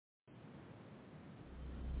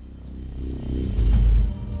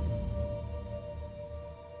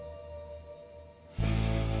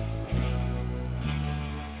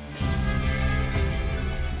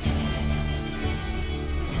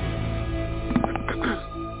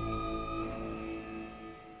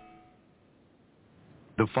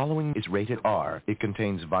The following is rated R. It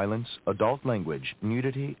contains violence, adult language,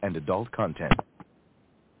 nudity, and adult content.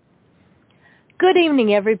 Good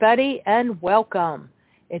evening, everybody, and welcome.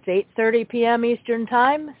 It's 8:30 p.m. Eastern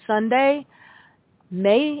Time, Sunday,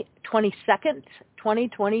 May 22nd,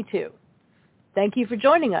 2022. Thank you for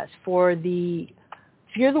joining us for the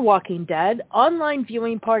Fear the Walking Dead online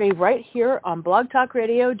viewing party right here on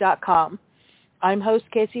blogtalkradio.com. I'm host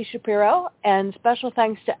Casey Shapiro, and special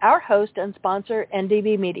thanks to our host and sponsor,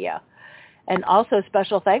 NDB Media. And also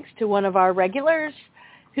special thanks to one of our regulars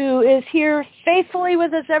who is here faithfully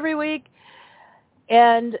with us every week.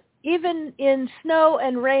 And even in snow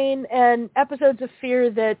and rain and episodes of Fear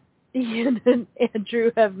that Ian and Andrew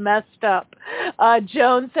have messed up.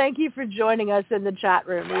 Joan, thank you for joining us in the chat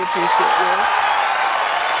room. We appreciate you.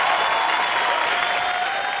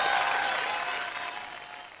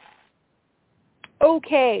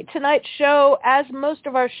 Okay, tonight's show, as most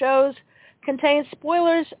of our shows, contains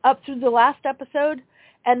spoilers up through the last episode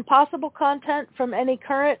and possible content from any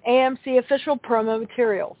current AMC official promo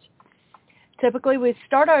materials. Typically, we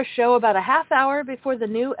start our show about a half hour before the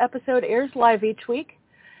new episode airs live each week,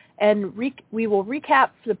 and we will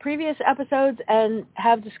recap the previous episodes and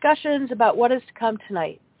have discussions about what is to come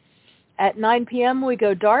tonight. At 9 p.m., we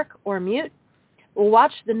go dark or mute. We'll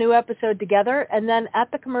watch the new episode together, and then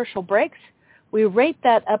at the commercial breaks, we rate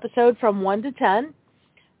that episode from 1 to 10,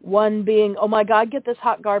 1 being, oh my God, get this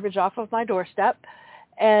hot garbage off of my doorstep,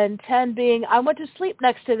 and 10 being, I want to sleep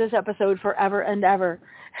next to this episode forever and ever,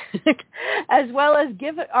 as well as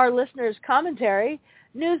give our listeners commentary,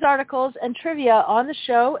 news articles, and trivia on the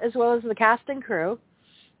show, as well as the cast and crew,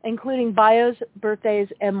 including bios, birthdays,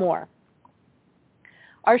 and more.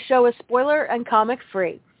 Our show is spoiler and comic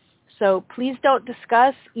free, so please don't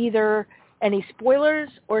discuss either any spoilers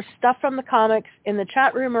or stuff from the comics in the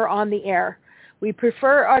chat room or on the air. We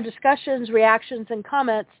prefer our discussions, reactions, and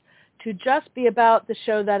comments to just be about the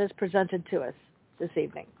show that is presented to us this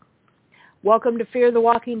evening. Welcome to Fear the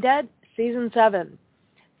Walking Dead, Season 7.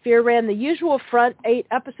 Fear ran the usual front 8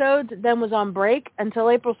 episodes, then was on break until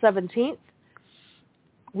April 17th.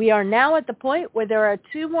 We are now at the point where there are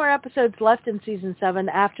 2 more episodes left in Season 7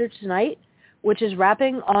 after tonight, which is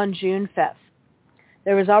wrapping on June 5th.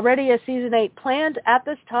 There is already a Season 8 planned at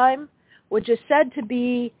this time, which is said to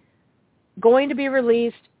be going to be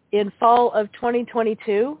released in fall of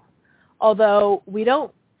 2022, although we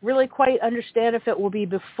don't really quite understand if it will be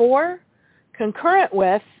before, concurrent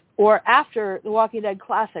with, or after The Walking Dead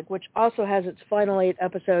Classic, which also has its final 8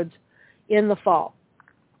 episodes in the fall.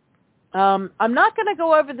 I'm not going to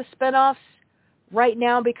go over the spinoffs right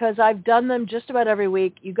now because I've done them just about every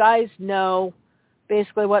week. You guys know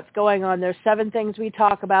basically what's going on. There's 7 things we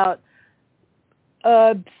talk about.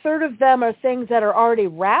 A third of them are things that are already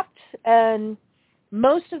wrapped, and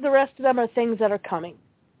most of the rest of them are things that are coming.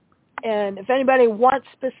 And if anybody wants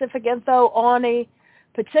specific info on a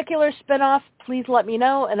particular spinoff, please let me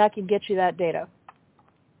know, and I can get you that data.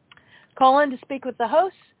 Call in to speak with the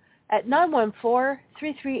hosts at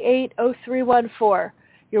 914-338-0314.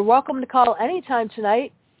 You're welcome to call anytime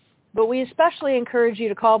tonight, but we especially encourage you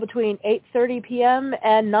to call between 8:30 p.m.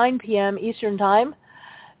 and 9 p.m. Eastern Time.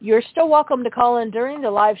 You're still welcome to call in during the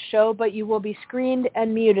live show, but you will be screened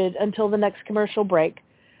and muted until the next commercial break,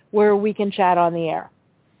 where we can chat on the air.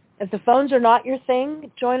 If the phones are not your thing,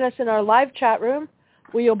 join us in our live chat room,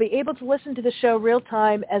 where you'll be able to listen to the show real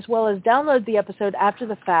time, as well as download the episode after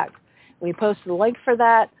the fact. We posted the link for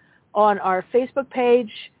that on our Facebook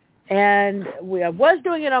page, and I was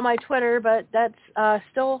doing it on my Twitter, but that's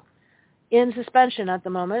still in suspension at the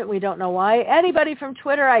moment. We don't know why. Anybody from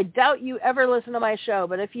Twitter, I doubt you ever listen to my show,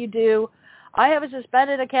 but if you do, I have a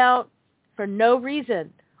suspended account for no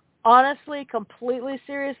reason. Honestly, completely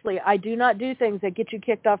seriously, I do not do things that get you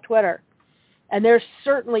kicked off Twitter. And there's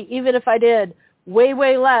certainly, even if I did, way,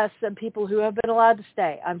 way less than people who have been allowed to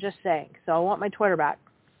stay. I'm just saying. So I want my Twitter back.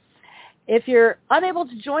 If you're unable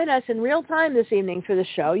to join us in real time this evening for the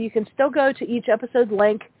show, you can still go to each episode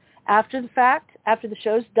link after the fact, after the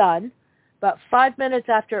show's done. About 5 minutes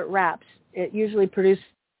after it wraps, it usually produces.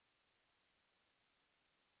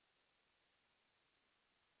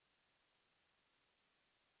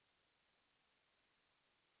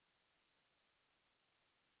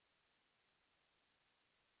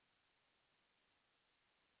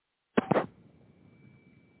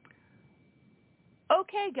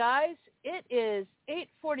 Okay, guys, it is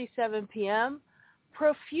 8:47 p.m.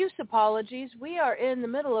 Profuse apologies. We are in the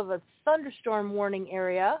middle of a thunderstorm warning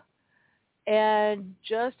area and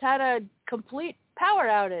just had a complete power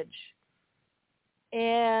outage.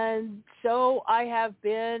 And so I have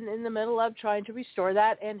been in the middle of trying to restore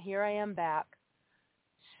that, and here I am back.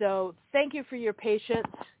 so thank you for your patience.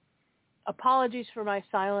 Apologies for my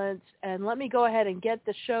silence, and let me go ahead and get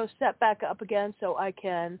the show set back up again so I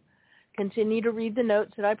can continue to read the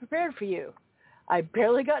notes that I prepared for you. I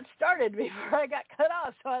barely got started before I got cut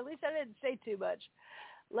off, so at least I didn't say too much.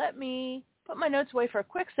 Let me put my notes away for a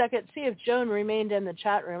quick second, see if Joan remained in the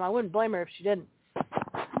chat room. I wouldn't blame her if she didn't.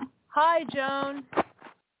 Hi, Joan.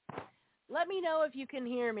 Let me know if you can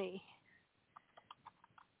hear me.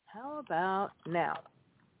 How about now?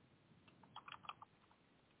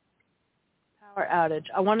 Power outage.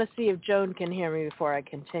 I want to see if Joan can hear me before I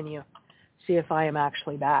continue. See if I am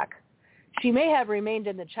actually back. She may have remained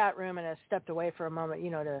in the chat room and has stepped away for a moment,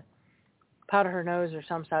 to powder her nose or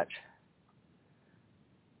some such.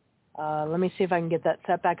 Let me see if I can get that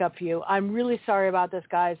set back up for you. I'm really sorry about this,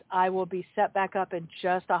 guys. I will be set back up in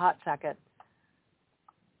just a hot second.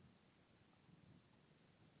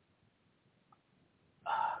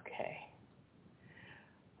 Okay.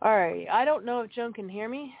 All right. I don't know if Joan can hear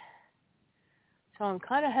me, so I'm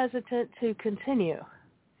kind of hesitant to continue.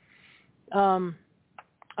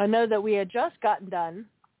 I know that we had just gotten done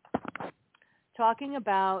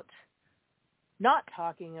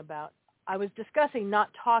I was discussing not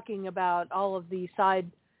talking about all of the side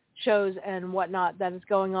shows and whatnot that is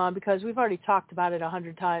going on because we've already talked about it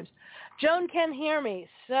 100 times. Joan can hear me,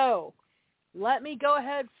 so let me go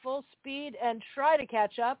ahead full speed and try to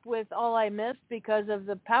catch up with all I missed because of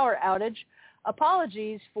the power outage.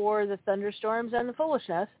 Apologies for the thunderstorms and the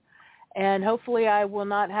foolishness, and hopefully I will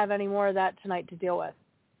not have any more of that tonight to deal with.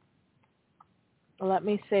 Let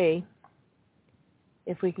me see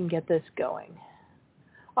if we can get this going.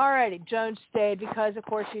 Alrighty, Joan stayed because, of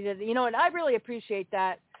course, she did. And I really appreciate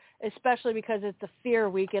that, especially because it's a fear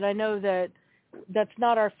week, and I know that that's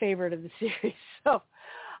not our favorite of the series. So, all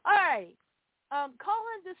right. Call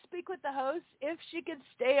in to speak with the host if she could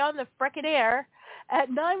stay on the frickin' air at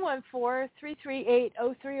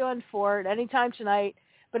 914-338-0314 at any time tonight,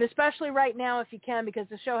 but especially right now if you can because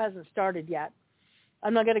the show hasn't started yet.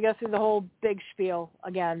 I'm not going to go through the whole big spiel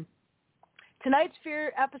again. Tonight's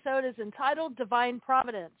Fear episode is entitled Divine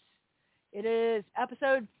Providence. It is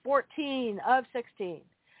episode 14 of 16.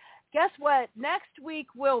 Guess what? Next week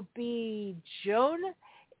will be, Joan,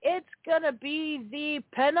 it's going to be the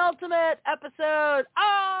penultimate episode.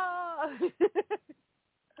 Ah!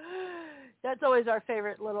 That's always our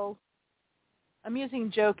favorite little amusing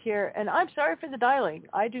joke here. And I'm sorry for the dialing.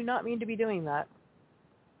 I do not mean to be doing that.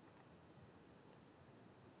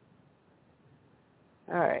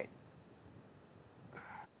 All right.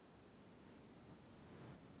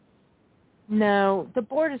 No, the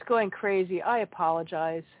board is going crazy. I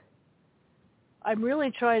apologize. I'm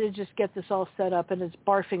really trying to just get this all set up, and it's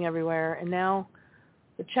barfing everywhere. And now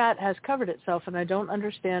the chat has covered itself, and I don't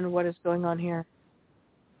understand what is going on here.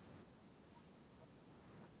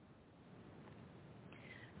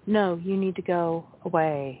 No, you need to go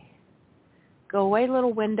away. Go away,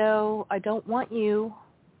 little window. I don't want you.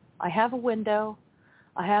 I have a window.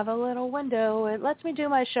 I have a little window. It lets me do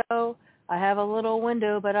my show. I have a little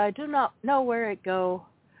window, but I do not know where it goes.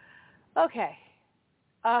 Okay.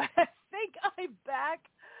 I think I'm back.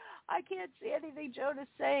 I can't see anything Joan is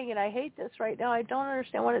saying, and I hate this right now. I don't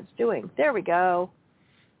understand what it's doing. There we go.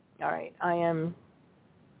 All right. I am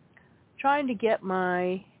trying to get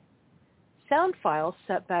my sound files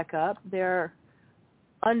set back up. They're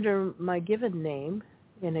under my given name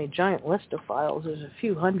in a giant list of files. There's a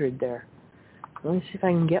few hundred there. Let me see if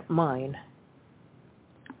I can get mine.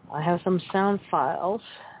 I have some sound files.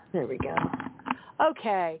 There we go.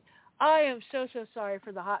 Okay. I am so sorry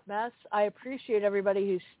for the hot mess. I appreciate everybody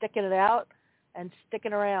who's sticking it out and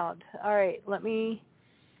sticking around. All right. Let me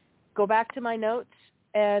go back to my notes.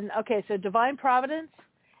 And, okay, so Divine Providence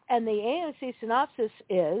and the AMC Synopsis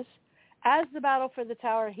is, as the battle for the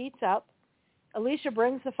tower heats up, Alicia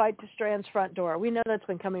brings the fight to Strand's front door. We know that's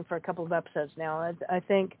been coming for a couple of episodes now. I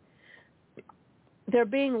think they're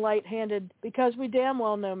being light-handed because we damn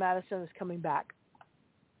well know Madison is coming back.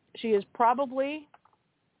 She is probably,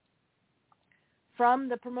 from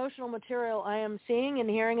the promotional material I am seeing and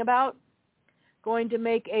hearing about, going to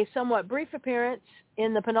make a somewhat brief appearance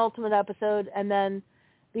in the penultimate episode and then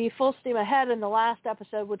be full steam ahead in the last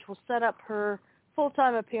episode, which will set up her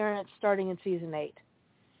full-time appearance starting in season 8.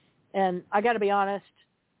 And I got to be honest,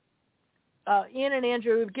 Ian and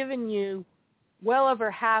Andrew have given you well over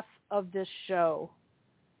half of this show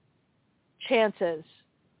chances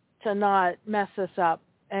to not mess this up,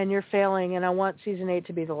 and you're failing, and I want season 8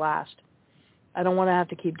 to be the last. I don't want to have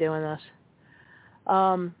to keep doing this.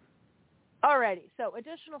 Alrighty, so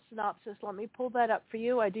additional synopsis. Let me pull that up for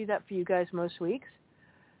you. I do that for you guys most weeks.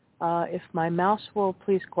 If my mouse will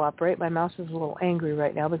please cooperate. My mouse is a little angry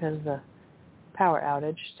right now because of the power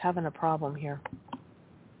outage. It's having a problem here.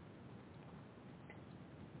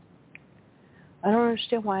 I don't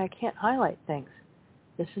understand why I can't highlight things.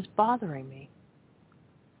 This is bothering me.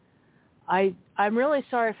 I'm really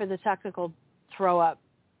sorry for the technical throw-up.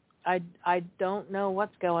 I don't know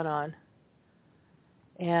what's going on.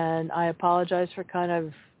 And I apologize for kind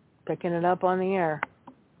of picking it up on the air.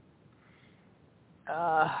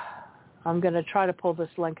 I'm going to try to pull this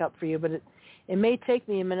link up for you, but it may take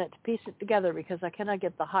me a minute to piece it together because I cannot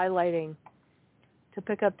get the highlighting to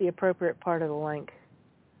pick up the appropriate part of the link.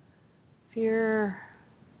 Fear,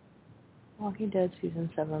 Walking Dead Season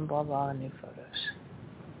 7, blah, blah, new photos.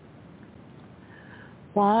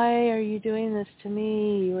 Why are you doing this to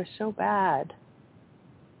me? You are so bad.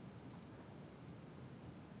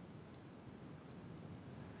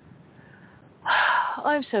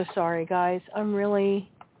 I'm so sorry, guys. I'm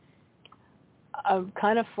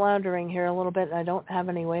kind of floundering here a little bit, and I don't have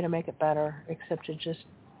any way to make it better except to just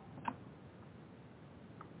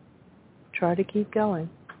try to keep going.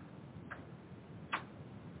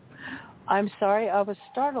 I'm sorry, I was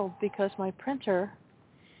startled because my printer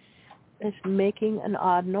is making an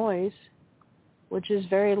odd noise, which is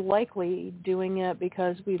very likely doing it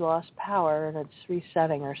because we lost power and it's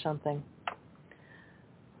resetting or something.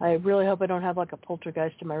 I really hope I don't have like a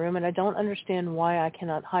poltergeist in my room, and I don't understand why I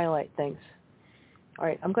cannot highlight things. All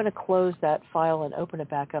right, I'm going to close that file and open it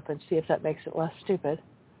back up and see if that makes it less stupid.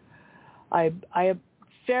 I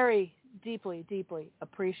very deeply, deeply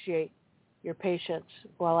appreciate your patience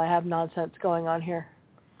while I have nonsense going on here.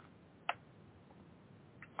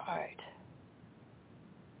 All right.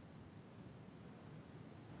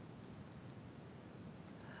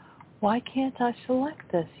 Why can't I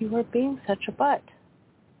select this? You are being such a butt.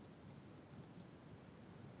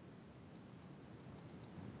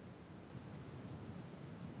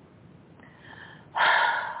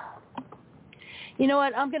 You know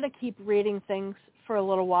what? I'm going to keep reading things for a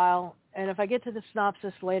little while, and if I get to the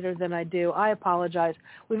synopsis later than I do, I apologize.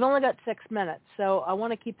 We've only got 6 minutes, so I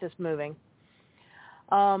want to keep this moving.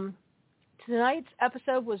 Tonight's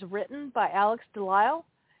episode was written by Alex Delisle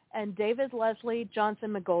and David Leslie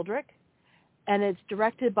Johnson McGoldrick, and it's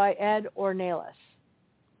directed by Ed Ornelas.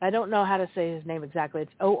 I don't know how to say his name exactly.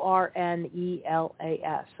 It's Ornelas.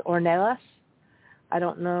 Ornelas? I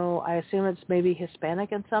don't know. I assume it's maybe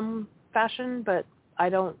Hispanic in some fashion, but I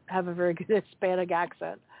don't have a very good Hispanic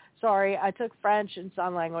accent. Sorry, I took French and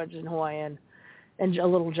sign language and Hawaiian and a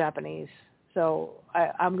little Japanese, so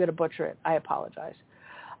I'm going to butcher it. I apologize.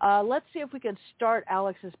 Let's see if we can start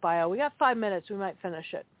Alex's bio. We got 5 minutes. We might finish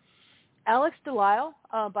it. Alex Delisle,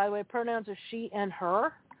 by the way, pronouns are she and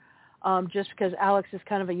her, just because Alex is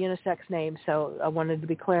kind of a unisex name, so I wanted to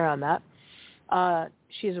be clear on that.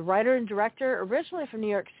 She's a writer and director, originally from New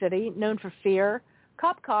York City, known for Fear,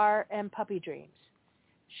 Cop Car, and Puppy Dreams.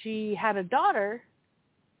 She had a daughter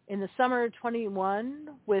in the summer of 21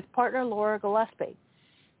 with partner Laura Gillespie.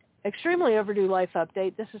 Extremely overdue life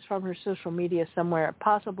update. This is from her social media somewhere,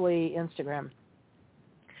 possibly Instagram.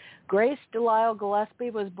 Grace Delisle Gillespie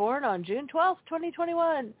was born on June 12,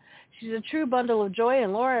 2021. She's a true bundle of joy,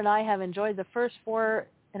 and Laura and I have enjoyed the first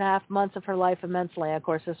 4.5 months of her life immensely. Of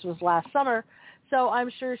course, this was last summer, so I'm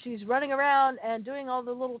sure she's running around and doing all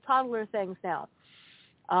the little toddler things now.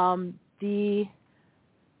 The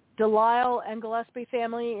Delisle and Gillespie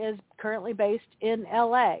family is currently based in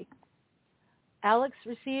L.A. Alex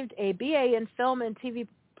received a BA in film and TV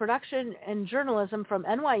production and journalism from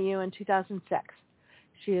NYU in 2006.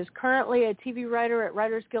 She is currently a TV writer at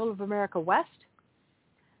Writers Guild of America West.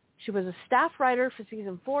 She was a staff writer for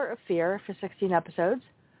Season 4 of Fear for 16 episodes,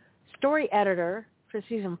 story editor for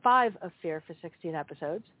Season 5 of Fear for 16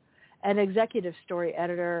 episodes, and executive story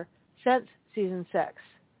editor since Season 6.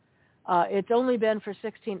 It's only been for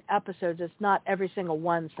 16 episodes. It's not every single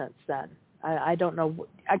one since then. I don't know.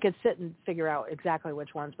 I could sit and figure out exactly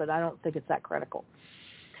which ones, but I don't think it's that critical.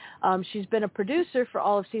 She's been a producer for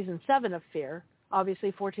all of Season 7 of Fear,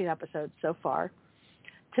 obviously 14 episodes so far.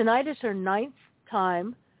 Tonight is her 9th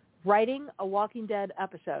time writing a Walking Dead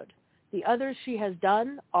episode. The others she has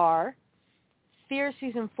done are Fear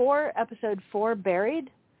Season 4, Episode 4, Buried,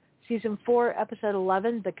 Season 4, Episode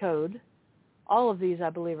 11, The Code. All of these, I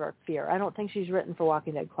believe, are Fear. I don't think she's written for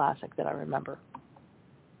Walking Dead Classic that I remember.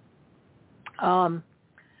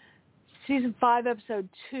 Season 5, Episode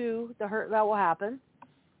 2, The Hurt That Will Happen.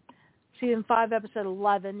 Season 5, Episode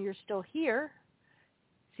 11, You're Still Here.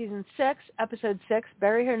 Season 6, Episode 6,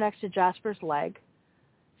 Bury Her Next to Jasper's Leg.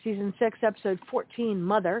 Season 6, Episode 14,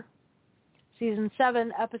 Mother. Season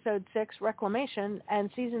 7, Episode 6, Reclamation.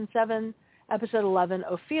 And Season 7, episode 11,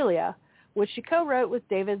 Ophelia, which she co-wrote with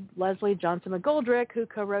David Leslie Johnson McGoldrick, who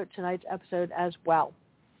co-wrote tonight's episode as well.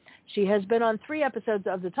 She has been on 3 episodes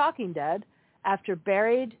of The Talking Dead after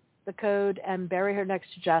Buried, The Code, and Bury Her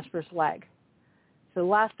Next to Jasper's Leg. So the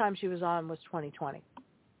last time she was on was 2020.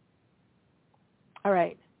 All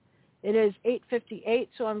right. It is 8:58,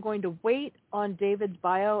 so I'm going to wait on David's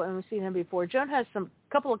bio, and we've seen him before. Joan has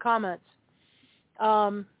couple of comments.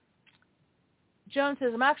 Joan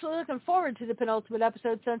says, I'm actually looking forward to the penultimate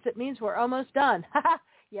episode since it means we're almost done.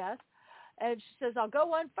 Yes. And she says, I'll go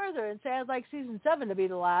one further and say I'd like season 7 to be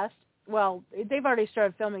the last. Well, they've already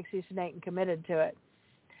started filming season 8 and committed to it.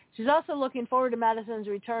 She's also looking forward to Madison's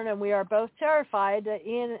return, and we are both terrified that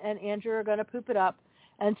Ian and Andrew are going to poop it up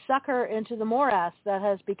and suck her into the morass that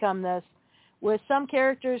has become this, with some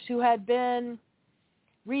characters who had been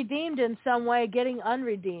redeemed in some way getting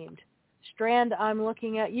unredeemed. Strand, I'm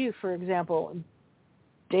looking at you, for example.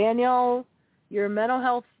 Daniel, your mental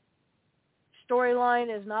health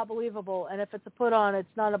storyline is not believable, and if it's a put-on,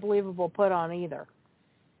 it's not a believable put-on either.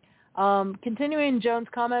 Continuing Joan's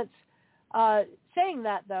comments, saying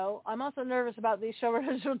that, though, I'm also nervous about these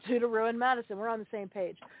showrunners will do to ruin Madison. We're on the same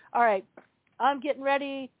page. All right. I'm getting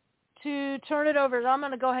ready to turn it over. I'm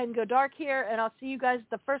going to go ahead and go dark here, and I'll see you guys at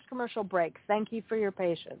the first commercial break. Thank you for your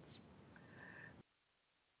patience.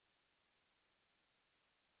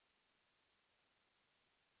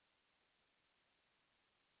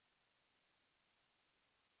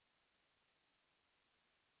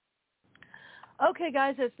 Okay,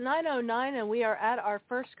 guys, it's 9:09, and we are at our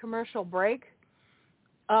first commercial break.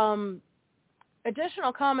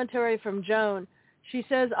 Additional commentary from Joan. She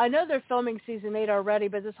says, I know they're filming season 8 already,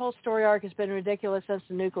 but this whole story arc has been ridiculous since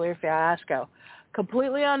the nuclear fiasco.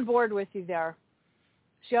 Completely on board with you there.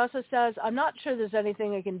 She also says, I'm not sure there's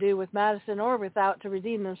anything they can do with Madison or without to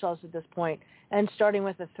redeem themselves at this point, and starting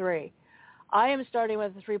with a 3. I am starting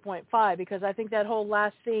with a 3.5 because I think that whole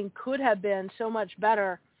last scene could have been so much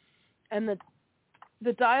better, and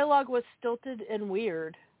the dialogue was stilted and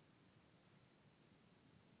weird.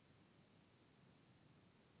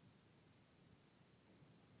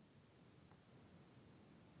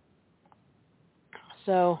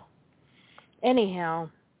 So, anyhow,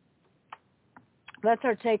 that's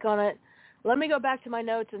our take on it. Let me go back to my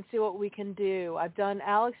notes and see what we can do. I've done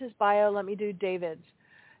Alex's bio. Let me do David's.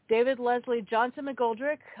 David Leslie Johnson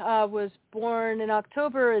McGoldrick was born in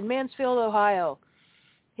October in Mansfield, Ohio.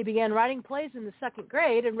 He began writing plays in the 2nd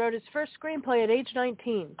grade and wrote his first screenplay at age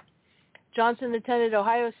 19. Johnson attended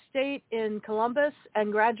Ohio State in Columbus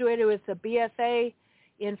and graduated with a BFA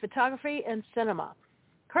in photography and cinema.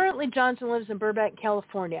 Currently, Johnson lives in Burbank,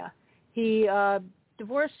 California. He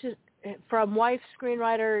divorced from wife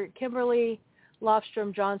screenwriter Kimberly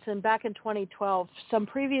Lofstrom Johnson back in 2012. Some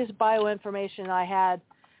previous bio information I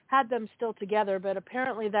had them still together, but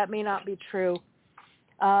apparently that may not be true.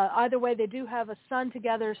 Either way, they do have a son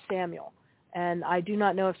together, Samuel, and I do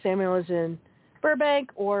not know if Samuel is in Burbank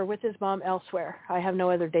or with his mom elsewhere. I have no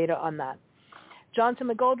other data on that. Johnson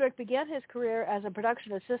McGoldrick began his career as a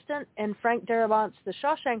production assistant in Frank Darabont's The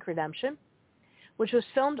Shawshank Redemption, which was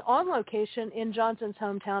filmed on location in Johnson's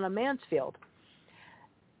hometown of Mansfield,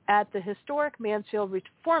 at the historic Mansfield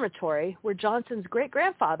Reformatory, where Johnson's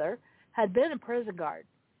great-grandfather had been a prison guard.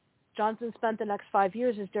 Johnson spent the next 5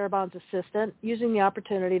 years as Darabont's assistant, using the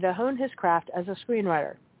opportunity to hone his craft as a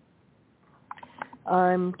screenwriter.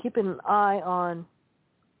 I'm keeping an eye on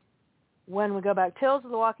when we go back. Tales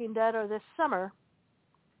of the Walking Dead are this summer,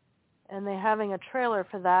 and they're having a trailer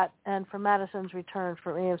for that and for Madison's return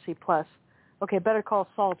from AMC+. Okay, Better Call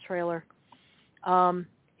Saul trailer.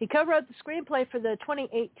 He co-wrote the screenplay for the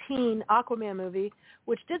 2018 Aquaman movie,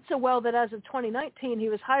 which did so well that as of 2019, he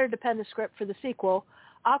was hired to pen the script for the sequel,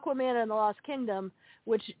 Aquaman and the Lost Kingdom,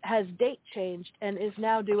 which has date changed and is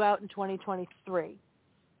now due out in 2023.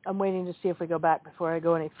 I'm waiting to see if we go back before I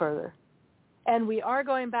go any further. And we are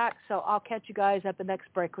going back, so I'll catch you guys at the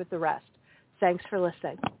next break with the rest. Thanks for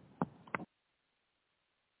listening.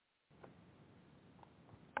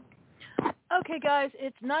 Okay, guys,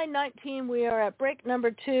 it's 9:19. We are at break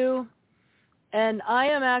number 2, and I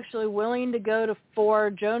am actually willing to go to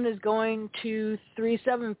 4. Joan is going to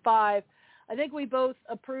 375. I think we both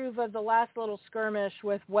approve of the last little skirmish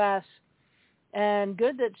with Wes, and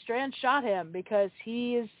good that Strand shot him because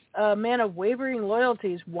he is a man of wavering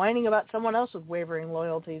loyalties, whining about someone else with wavering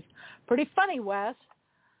loyalties. Pretty funny, Wes.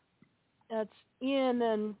 That's Ian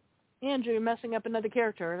and Andrew messing up another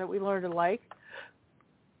character that we learned to like.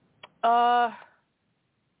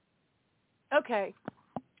 Okay.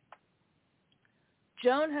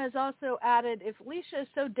 Joan has also added, if Alicia is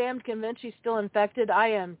so damned convinced she's still infected, I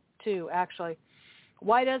am too, actually.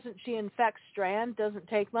 Why doesn't she infect Strand? Doesn't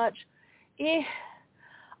take much.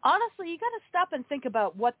 Honestly, you got to stop and think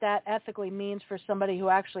about what that ethically means for somebody who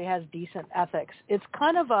actually has decent ethics. It's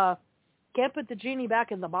kind of a can't put the genie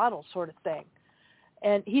back in the bottle sort of thing.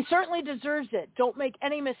 And he certainly deserves it. Don't make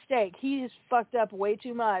any mistake. He has fucked up way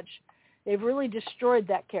too much. They've really destroyed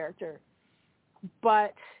that character.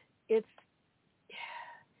 But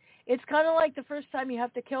it's kind of like the first time you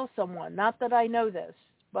have to kill someone. Not that I know this,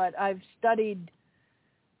 but I've studied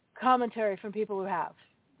commentary from people who have,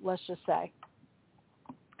 let's just say.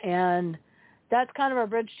 And that's kind of a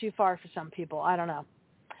bridge too far for some people. I don't know.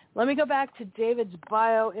 Let me go back to David's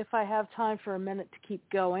bio if I have time for a minute to keep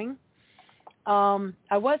going. I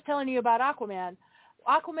was telling you about Aquaman.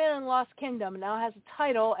 Aquaman and Lost Kingdom now has a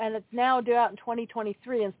title, and it's now due out in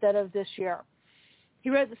 2023 instead of this year. He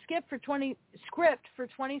wrote the script for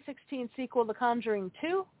 2016 sequel The Conjuring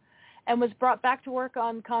 2 and was brought back to work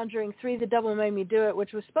on Conjuring 3, The Devil Made Me Do It,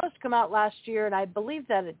 which was supposed to come out last year, and I believe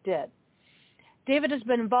that it did. David has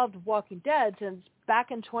been involved with Walking Dead since back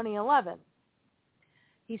in 2011.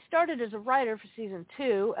 He started as a writer for Season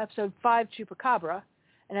 2, Episode 5, Chupacabra,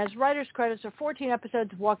 and has writer's credits for 14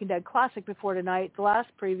 episodes of Walking Dead Classic Before Tonight, the last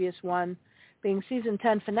previous one being Season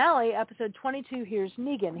 10 finale, Episode 22, Here's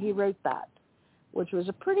Negan. He wrote that, which was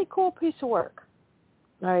a pretty cool piece of work.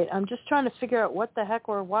 All right, I'm just trying to figure out what the heck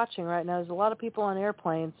we're watching right now. There's a lot of people on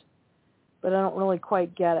airplanes, but I don't really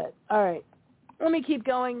quite get it. All right, let me keep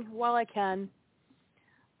going while I can.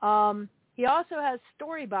 He also has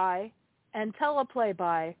story by and teleplay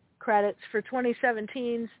by credits for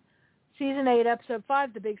 2017's Season 8, Episode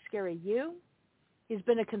 5, The Big Scary You. He's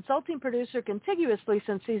been a consulting producer contiguously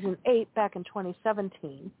since Season 8 back in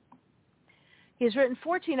 2017. He's written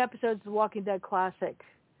 14 episodes of The Walking Dead Classic.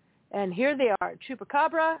 And here they are.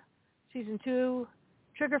 Chupacabra, Season 2,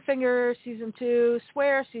 Triggerfinger, Season 2,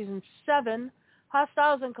 Swear, Season 7,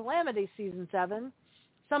 Hostiles and Calamity, Season 7,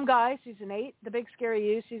 Some Guy, Season 8, The Big Scary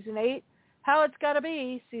You, Season 8, How It's Gotta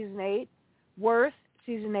Be, Season 8, Worth,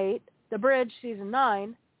 Season 8, The Bridge, Season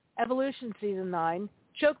 9, Evolution, Season 9,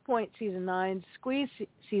 Choke Point, Season 9, Squeeze,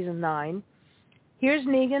 Season 9, Here's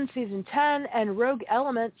Negan, Season 10, and Rogue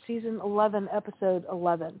Element, Season 11, Episode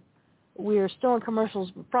 11. We are still in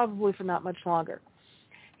commercials, but probably for not much longer.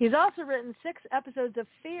 He's also written 6 episodes of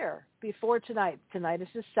Fear before tonight. Tonight is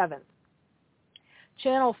his 7th.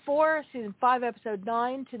 Channel 4, Season 5, Episode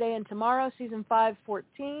 9, Today and Tomorrow, Season 5,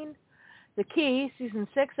 14. The Key, Season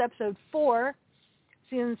 6, Episode 4.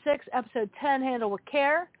 Season 6, Episode 10, Handle with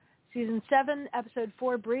Care. Season 7, Episode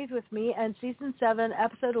 4, Breathe With Me. And Season 7,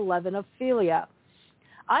 Episode 11, Ophelia.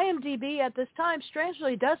 IMDb at this time,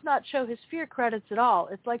 strangely, does not show his Fear credits at all.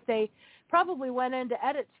 It's like they probably went in to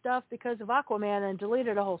edit stuff because of Aquaman and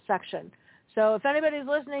deleted a whole section. So if anybody's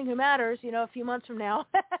listening who matters, a few months from now,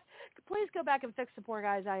 please go back and fix the poor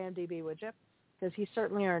guy's IMDb, would you? Because he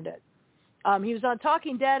certainly earned it. He was on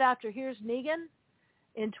Talking Dead after Here's Negan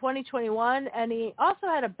in 2021, and he also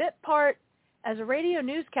had a bit part as a radio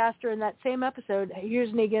newscaster in that same episode,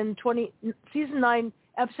 Here's Negan, Season 9,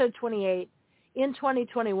 Episode 28, in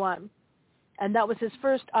 2021. And that was his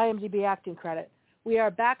first IMDb acting credit. We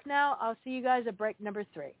are back now. I'll see you guys at break number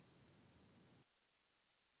 3.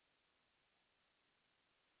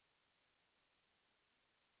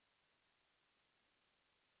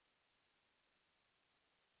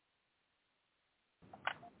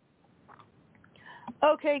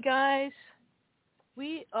 Okay, guys.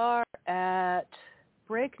 We are at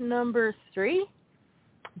break number 3.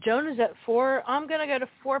 Joan is at 4. I'm going to go to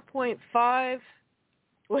 4.5,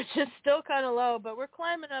 which is still kind of low, but we're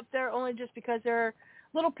climbing up there only just because there are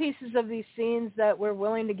little pieces of these scenes that we're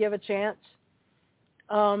willing to give a chance.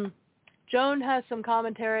 Joan has some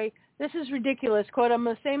commentary. This is ridiculous. Quote, I'm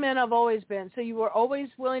the same man I've always been. So you were always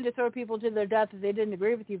willing to throw people to their death if they didn't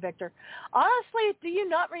agree with you, Victor. Honestly, do you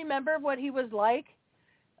not remember what he was like?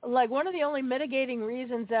 Like, one of the only mitigating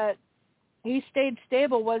reasons that he stayed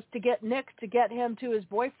stable was to get Nick to get him to his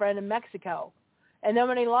boyfriend in Mexico. And then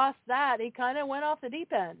when he lost that, he kind of went off the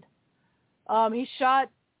deep end. He shot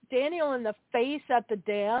Daniel in the face at the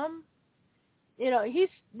dam. He's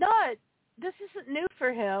not, this isn't new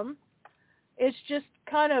for him. It's just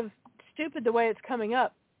kind of stupid the way it's coming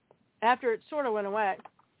up after it sort of went away.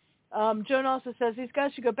 Joan also says these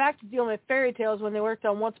guys should go back to dealing with fairy tales when they worked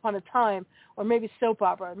on Once Upon a Time, or maybe soap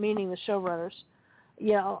opera, meaning the showrunners.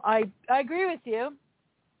 I agree with you.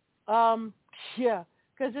 Yeah,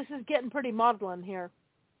 because this is getting pretty maudlin here.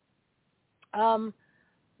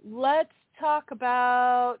 Let's talk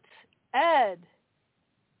about Ed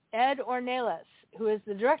Ornelas, who is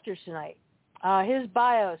the director tonight. His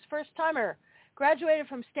bios: first-timer, graduated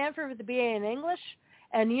from Stanford with a BA in English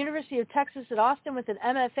and University of Texas at Austin with an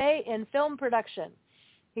MFA in film production.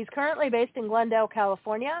 He's currently based in Glendale,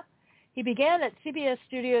 California. He began at CBS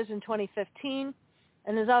Studios in 2015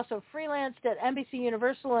 and is also freelanced at NBC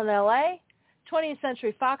Universal in LA, 20th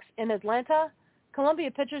Century Fox in Atlanta,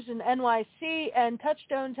 Columbia Pictures in NYC, and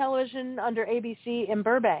Touchstone Television under ABC in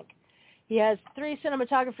Burbank. He has 3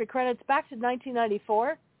 cinematography credits back to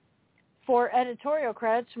 1994, 4 editorial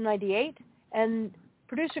credits from 98, and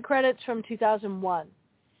producer credits from 2001.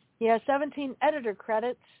 He has 17 editor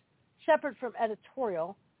credits, separate from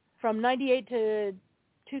editorial, from 98 to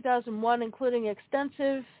 2001, including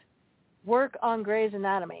extensive work on Grey's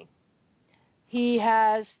Anatomy. He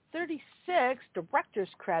has 36 director's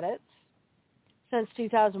credits since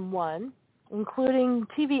 2001, including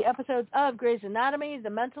TV episodes of Grey's Anatomy, The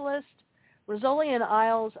Mentalist, Rizzoli and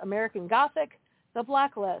Isles, American Gothic, The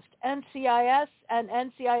Blacklist, NCIS and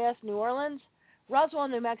NCIS New Orleans, Roswell,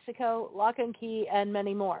 New Mexico, Lock and Key, and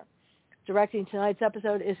many more. Directing tonight's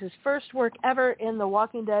episode is his first work ever in the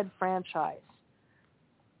Walking Dead franchise.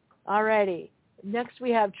 Alrighty. Next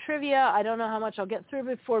we have trivia. I don't know how much I'll get through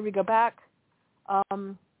before we go back.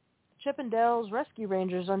 Chip and Dale's Rescue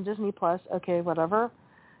Rangers on Disney+. Okay, whatever.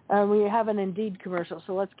 We have an Indeed commercial,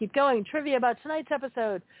 so let's keep going. Trivia about tonight's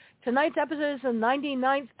episode. Tonight's episode is the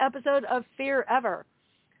 99th episode of Fear Ever.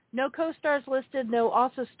 No co-stars listed, no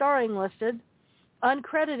also starring listed.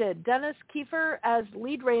 Uncredited, Dennis Kiefer as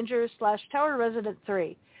Lead Ranger / Tower Resident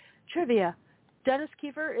 3. Trivia. Dennis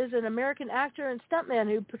Kiefer is an American actor and stuntman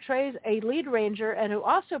who portrays a lead ranger and who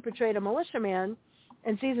also portrayed a militiaman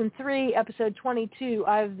in Season 3, Episode 22,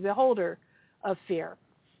 Eye of the Beholder of Fear.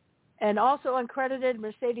 And also uncredited,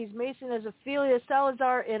 Mercedes Mason as Ophelia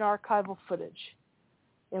Salazar in archival footage.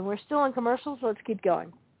 And we're still in commercials, so let's keep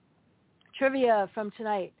going. Trivia from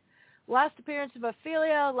tonight. Last appearance of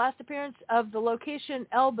Ophelia, last appearance of the location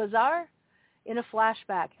El Bazaar in a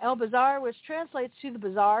flashback. El Bazaar, which translates to the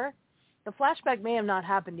bazaar. The flashback may have not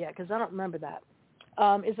happened yet because I don't remember that.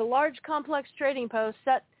 Is a large complex trading post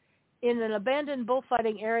set in an abandoned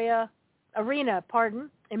bullfighting arena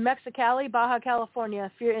in Mexicali, Baja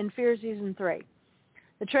California, in Fear Season 3.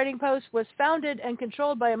 The trading post was founded and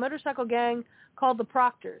controlled by a motorcycle gang called the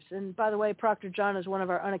Proctors. And by the way, Proctor John is one of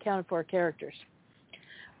our unaccounted for characters.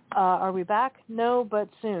 Are we back? No, but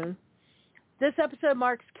soon. This episode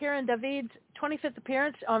marks Karen David's 25th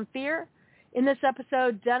appearance on Fear. In this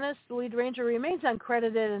episode, Dennis, the lead ranger, remains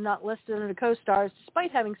uncredited and not listed under co-stars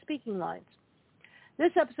despite having speaking lines.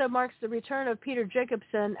 This episode marks the return of Peter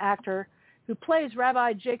Jacobson, actor, who plays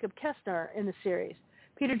Rabbi Jacob Kessner in the series.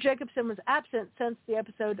 Peter Jacobson was absent since the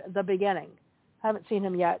episode The Beginning. Haven't seen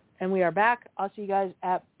him yet. And we are back. I'll see you guys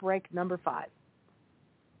at break number 5.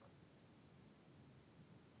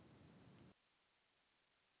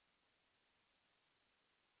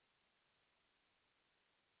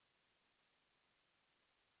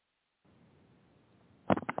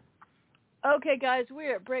 Okay, guys,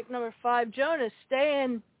 we're at break number 5. Joan is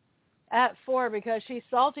staying at 4 because she's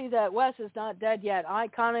salty that Wes is not dead yet. I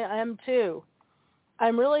kind of am too.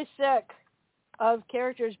 I'm really sick of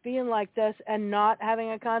characters being like this and not having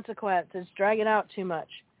a consequence. It's dragging out too much.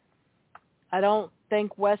 I don't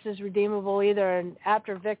think Wes is redeemable either. And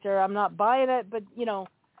after Victor, I'm not buying it, but, you know,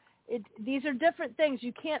 these are different things.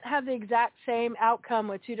 You can't have the exact same outcome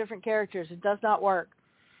with 2 different characters. It does not work.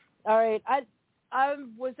 All right, I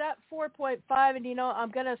was at 4.5, and, you know,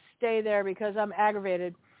 I'm going to stay there because I'm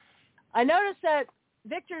aggravated. I noticed that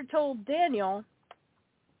Victor told Daniel,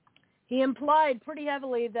 he implied pretty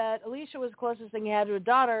heavily that Alicia was the closest thing he had to a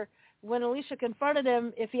daughter. When Alicia confronted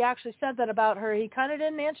him, if he actually said that about her, he kind of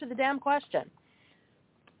didn't answer the damn question.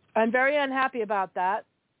 I'm very unhappy about that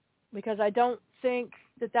because I don't think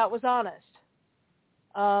that was honest.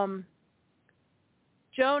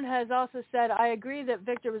 Joan has also said, I agree that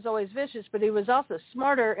Victor was always vicious, but he was also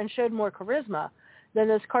smarter and showed more charisma than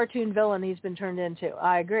this cartoon villain he's been turned into.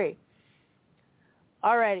 I agree.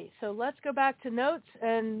 Alrighty, so let's go back to notes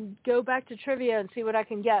and go back to trivia and see what I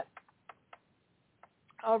can get.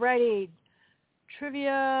 Alrighty,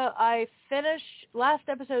 trivia. I finished last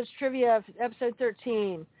episode's trivia, episode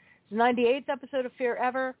 13. It's the 98th episode of Fear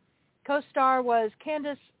Ever. Co-star was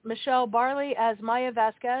Candace Michelle Barley as Maya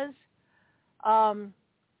Vasquez.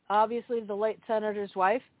 Obviously the late senator's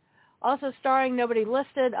wife. Also starring, nobody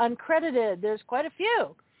listed, uncredited. There's quite a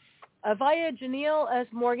few. Avaya Janelle as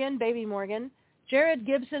Morgan, baby Morgan. Jared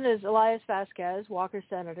Gibson as Elias Vasquez, Walker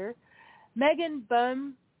senator. Megan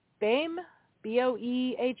Boehm,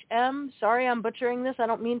 B-O-E-H-M, sorry I'm butchering this, I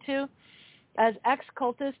don't mean to, as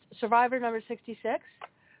ex-cultist survivor number 66.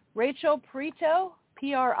 Rachel Prieto,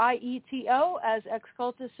 P-R-I-E-T-O, as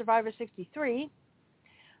ex-cultist survivor 63.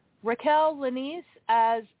 Raquel Lanise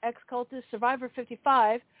as ex-cultist Survivor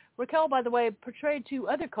 55. Raquel, by the way, portrayed 2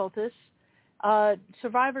 other cultists,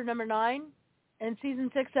 Survivor number 9 in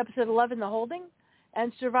Season 6, Episode 11, The Holding,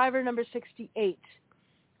 and Survivor number 68.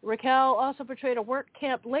 Raquel also portrayed a work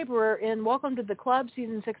camp laborer in Welcome to the Club,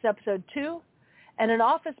 Season 6, Episode 2, and an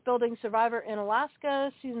office building survivor in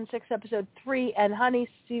Alaska, Season 6, Episode 3, and Honey,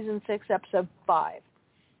 Season 6, Episode 5.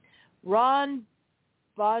 Ron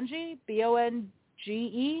Bonge,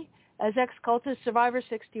 Bonge, as ex-cultist Survivor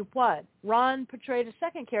 61. Ron portrayed a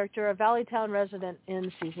second character, a Valleytown resident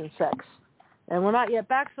in Season 6. And we're not yet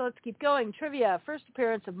back, so let's keep going. Trivia. First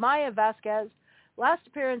appearance of Maya Vasquez. Last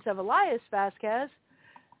appearance of Elias Vasquez.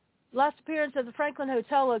 Last appearance of the Franklin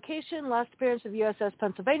Hotel location. Last appearance of USS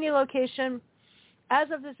Pennsylvania location. As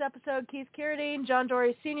of this episode, Keith Carradine, John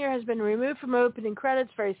Dory Sr., has been removed from opening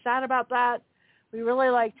credits. Very sad about that. We really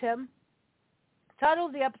liked him. Title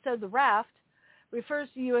of the episode, The Raft, refers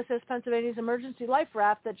to USS Pennsylvania's emergency life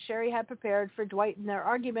raft that Sherry had prepared for Dwight and their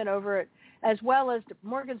argument over it, as well as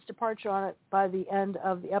Morgan's departure on it by the end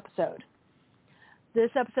of the episode.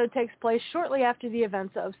 This episode takes place shortly after the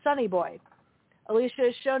events of Sunny Boy. Alicia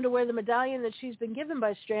is shown to wear the medallion that she's been given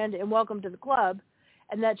by Strand in Welcome to the Club,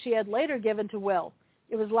 and that she had later given to Will.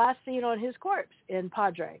 It was last seen on his corpse in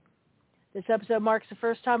Padre. This episode marks the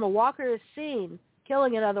first time a walker is seen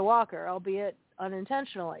killing another walker, albeit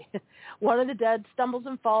unintentionally. One of the dead stumbles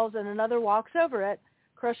and falls, and another walks over it,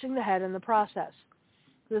 crushing the head in the process.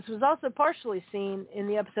 This was also partially seen in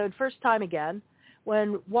the episode First Time Again,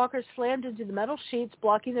 when walkers slammed into the metal sheets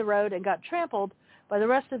blocking the road and got trampled by the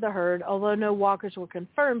rest of the herd, although no walkers were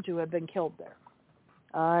confirmed to have been killed there.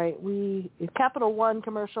 All right, Capital One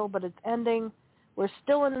commercial, but it's ending. We're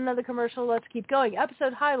still in another commercial. Let's keep going.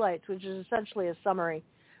 Episode highlights, which is essentially a summary,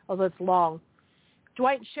 although it's long.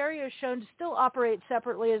 Dwight and Sherry are shown to still operate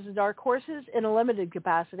separately as the Dark Horses in a limited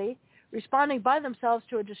capacity, responding by themselves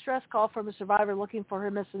to a distress call from a survivor looking for her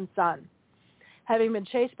missing son. Having been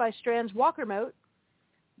chased by Strand's walker moat,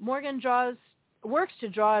 Morgan works to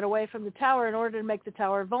draw it away from the tower in order to make the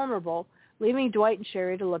tower vulnerable, leaving Dwight and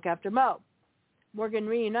Sherry to look after Mo. Morgan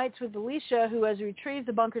reunites with Alicia, who has retrieved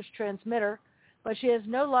the bunker's transmitter, but she has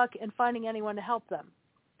no luck in finding anyone to help them.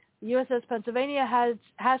 The USS Pennsylvania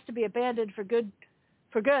has to be abandoned for good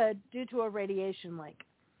due to a radiation leak.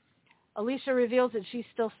 Alicia reveals that she's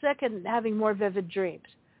still sick and having more vivid dreams.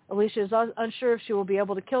 Alicia is unsure if she will be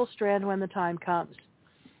able to kill Strand when the time comes.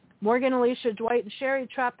 Morgan, Alicia, Dwight, and Sherry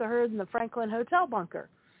trap the herd in the Franklin Hotel bunker.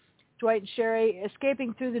 Dwight and Sherry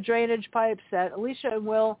escaping through the drainage pipes that Alicia and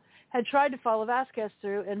Will had tried to follow Vasquez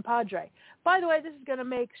through in Padre. By the way, this is going to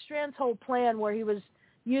make Strand's whole plan where he was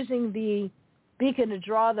using the beacon to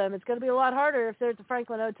draw them. It's going to be a lot harder if they're at the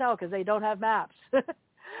Franklin Hotel because they don't have maps.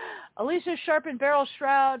 Alicia's sharpened barrel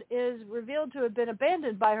shroud is revealed to have been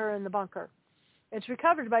abandoned by her in the bunker. It's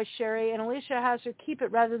recovered by Sherry, and Alicia has her keep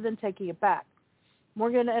it rather than taking it back.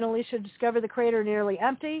 Morgan and Alicia discover the crater nearly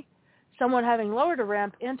empty, someone having lowered a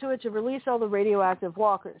ramp into it to release all the radioactive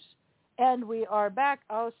walkers. And we are back.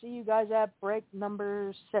 I'll see you guys at break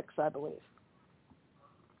number 6, I believe.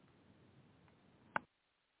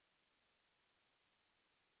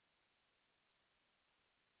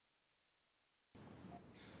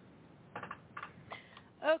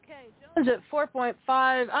 Okay, Joan's at 4.5.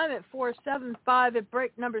 I'm at 4.75 at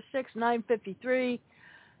break number 6, 9:53.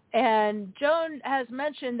 And Joan has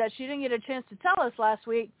mentioned that she didn't get a chance to tell us last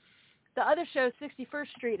week. The other show, 61st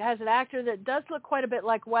Street, has an actor that does look quite a bit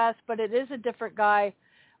like Wes, but it is a different guy.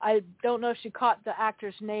 I don't know if she caught the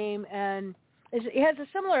actor's name, and he has a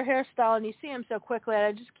similar hairstyle, and you see him so quickly, and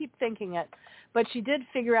I just keep thinking it. But she did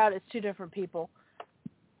figure out it's 2 different people.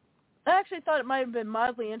 I actually thought it might have been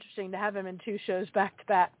mildly interesting to have him in 2 shows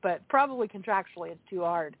back-to-back, but probably contractually it's too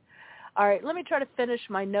hard. All right, let me try to finish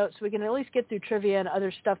my notes so we can at least get through trivia and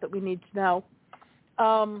other stuff that we need to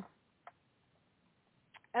know.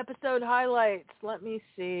 Episode highlights. Let me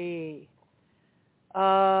see.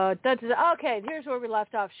 Okay, here's where we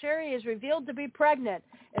left off. Sherry is revealed to be pregnant.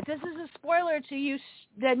 If this is a spoiler to you,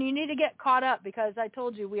 then you need to get caught up because I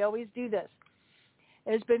told you we always do this.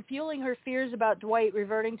 It has been fueling her fears about Dwight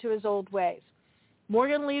reverting to his old ways.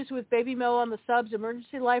 Morgan leaves with baby Mo on the sub's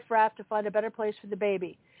emergency life raft to find a better place for the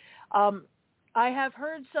baby. I have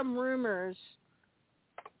heard some rumors,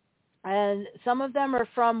 and some of them are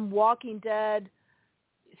from Walking Dead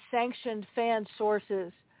sanctioned fan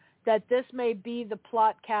sources, that this may be the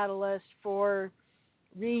plot catalyst for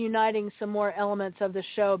reuniting some more elements of the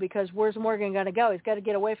show, because where's Morgan going to go? He's got to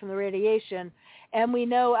get away from the radiation. And we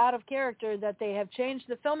know out of character that they have changed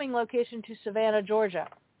the filming location to Savannah, Georgia.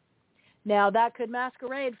 Now, that could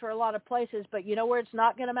masquerade for a lot of places, but you know where it's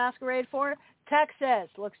not going to masquerade for? Texas.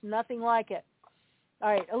 Looks nothing like it.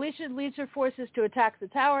 All right, Alicia leads her forces to attack the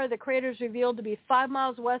tower. The crater is revealed to be 5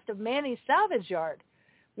 miles west of Manny's salvage yard,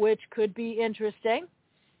 which could be interesting.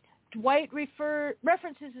 Dwight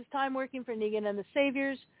references his time working for Negan and the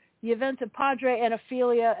Saviors. The events of Padre and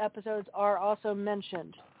Ophelia episodes are also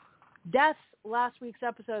mentioned. Deaths, last week's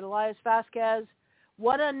episode, Elias Vasquez,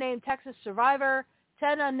 1 unnamed Texas survivor,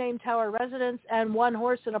 10 unnamed tower residents, and 1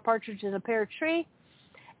 horse and a partridge in a pear tree.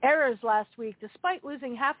 Errors last week. Despite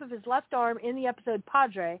losing half of his left arm in the episode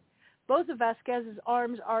Padre, both of Vasquez's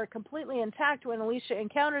arms are completely intact when Alicia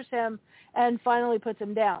encounters him and finally puts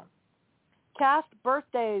him down. Cast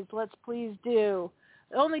birthdays, let's please do.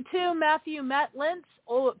 Only 2, Matthew Matt Lintz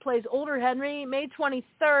plays older Henry, May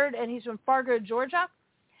 23rd, and he's from Fargo, Georgia.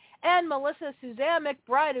 And Melissa Suzanne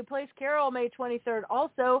McBride, who plays Carol, May 23rd,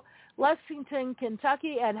 also Lexington,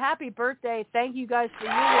 Kentucky. And happy birthday. Thank you guys for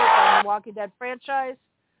your work on the Walking Dead franchise.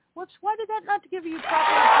 Whoops, why did that not give you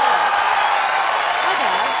proper time?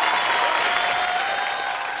 Okay.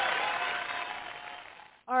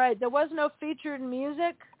 All right, there was no featured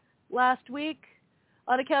music last week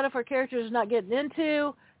on account of our characters not getting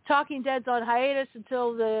into. Talking Dead's on hiatus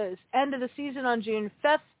until the end of the season on June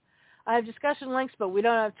 5th. I have discussion links, but we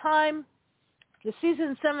don't have time. The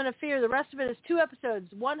season 7 of Fear, the rest of it is 2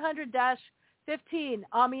 episodes. 100-15,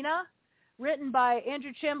 Amina, written by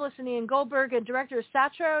Andrew Chambliss and Ian Goldberg, and director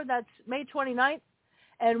Satro, that's May 29th.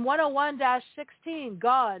 And 101-16,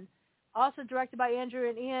 Gone, also directed by Andrew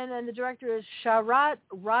and Ian, and the director is Sharat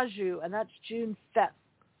Raju, and that's June 5th.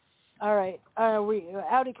 All right,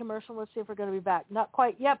 Audi commercial. Let's see if we're going to be back. Not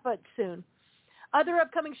quite yet, but soon. Other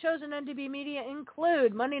upcoming shows on NDB Media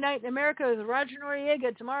include Monday Night in America with Roger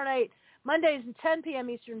Noriega tomorrow night, Mondays at 10 p.m.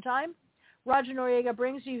 Eastern Time. Roger Noriega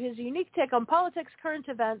brings you his unique take on politics, current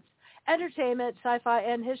events, entertainment, sci-fi,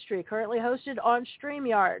 and history, currently hosted on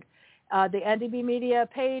StreamYard. The NDB Media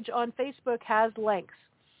page on Facebook has links.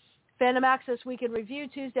 Phantom Access Week in Review,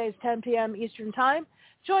 Tuesdays, 10 p.m. Eastern Time.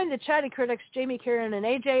 Join the chatty critics Jamie, Kieran, and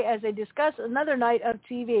AJ as they discuss another night of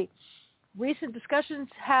TV. Recent discussions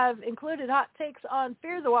have included hot takes on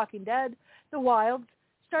Fear the Walking Dead, The Wilds,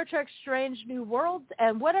 Star Trek Strange New Worlds,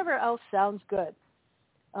 and whatever else sounds good.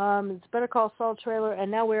 It's Better Call Saul trailer, and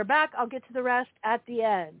now we're back. I'll get to the rest at the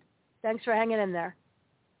end. Thanks for hanging in there.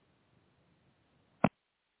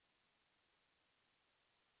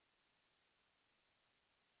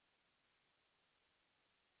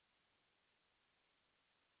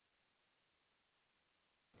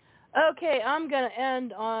 Okay, I'm going to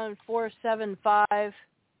end on 475.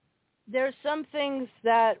 There's some things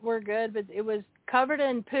that were good, but it was covered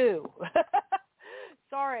in poo.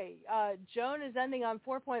 Sorry. Joan is ending on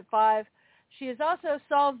 4.5. She has also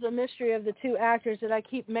solved the mystery of the 2 actors that I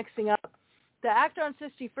keep mixing up. The actor on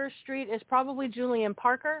 61st Street is probably Julian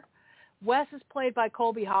Parker. Wes is played by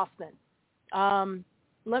Colby Hoffman.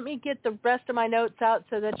 Let me get the rest of my notes out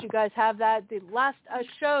so that you guys have that. The last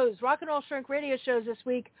shows, Rock and Roll Shrink radio shows this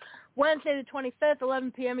week, Wednesday the 25th,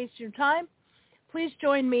 11 p.m. Eastern Time. Please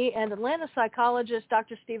join me and Atlanta psychologist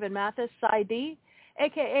Dr. Stephen Mathis, PsyD,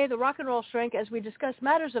 a.k.a. the Rock and Roll Shrink, as we discuss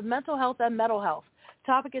matters of mental health and mental health.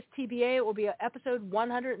 Topic is TBA. It will be episode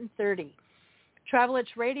 130. Travel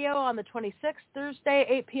Itch Radio on the 26th, Thursday,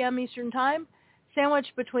 8 p.m. Eastern Time,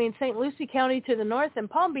 sandwiched between St. Lucie County to the north and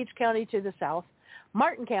Palm Beach County to the south.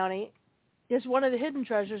 Martin County is one of the hidden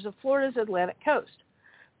treasures of Florida's Atlantic coast.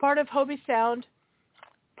 Parts of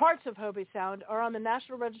Hobie Sound are on the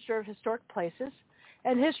National Register of Historic Places,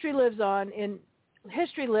 and history lives on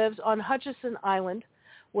Hutchison Island,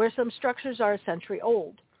 where some structures are a century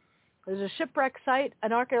old. There's a shipwreck site,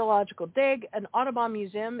 an archaeological dig, an Audubon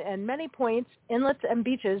museum, and many points, inlets, and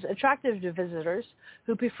beaches attractive to visitors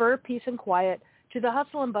who prefer peace and quiet to the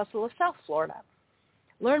hustle and bustle of South Florida.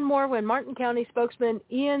 Learn more when Martin County spokesman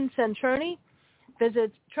Ian Centroni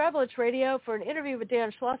visits Travel Itch Radio for an interview with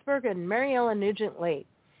Dan Schlossberg and Mary Ellen Nugent-Lee.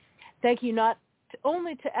 Thank you not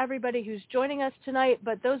only to everybody who's joining us tonight,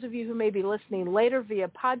 but those of you who may be listening later via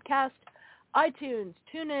podcast, iTunes,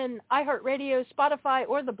 TuneIn, iHeartRadio, Spotify,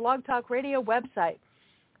 or the Blog Talk Radio website.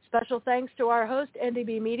 Special thanks to our host,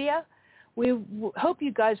 NDB Media. We hope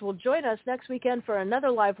you guys will join us next weekend for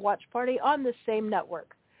another live watch party on this same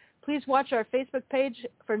network. Please watch our Facebook page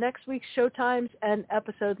for next week's showtimes and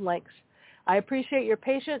episode links. I appreciate your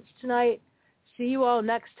patience tonight. See you all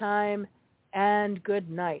next time, and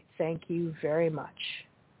good night. Thank you very much.